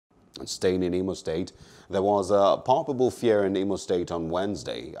Staying in Imo State, there was a palpable fear in Imo State on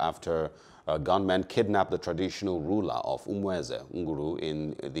Wednesday after gunmen kidnapped the traditional ruler of Umueze Nguru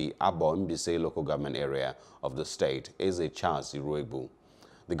in the Aboh Mbaise local government area of the state, Eze Charles Iroegbu.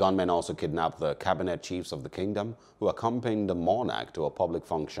 The gunmen also kidnapped the cabinet chiefs of the kingdom who accompanied the monarch to a public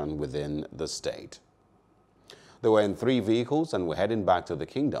function within the state. They were in 3 vehicles and were heading back to the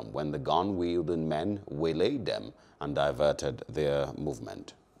kingdom when the gun-wielding men waylaid them and diverted their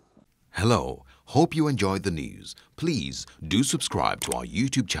movement. Hello, hope you enjoyed the news. Please do subscribe to our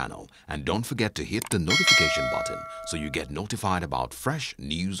YouTube channel and don't forget to hit the notification button so you get notified about fresh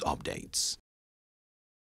news updates.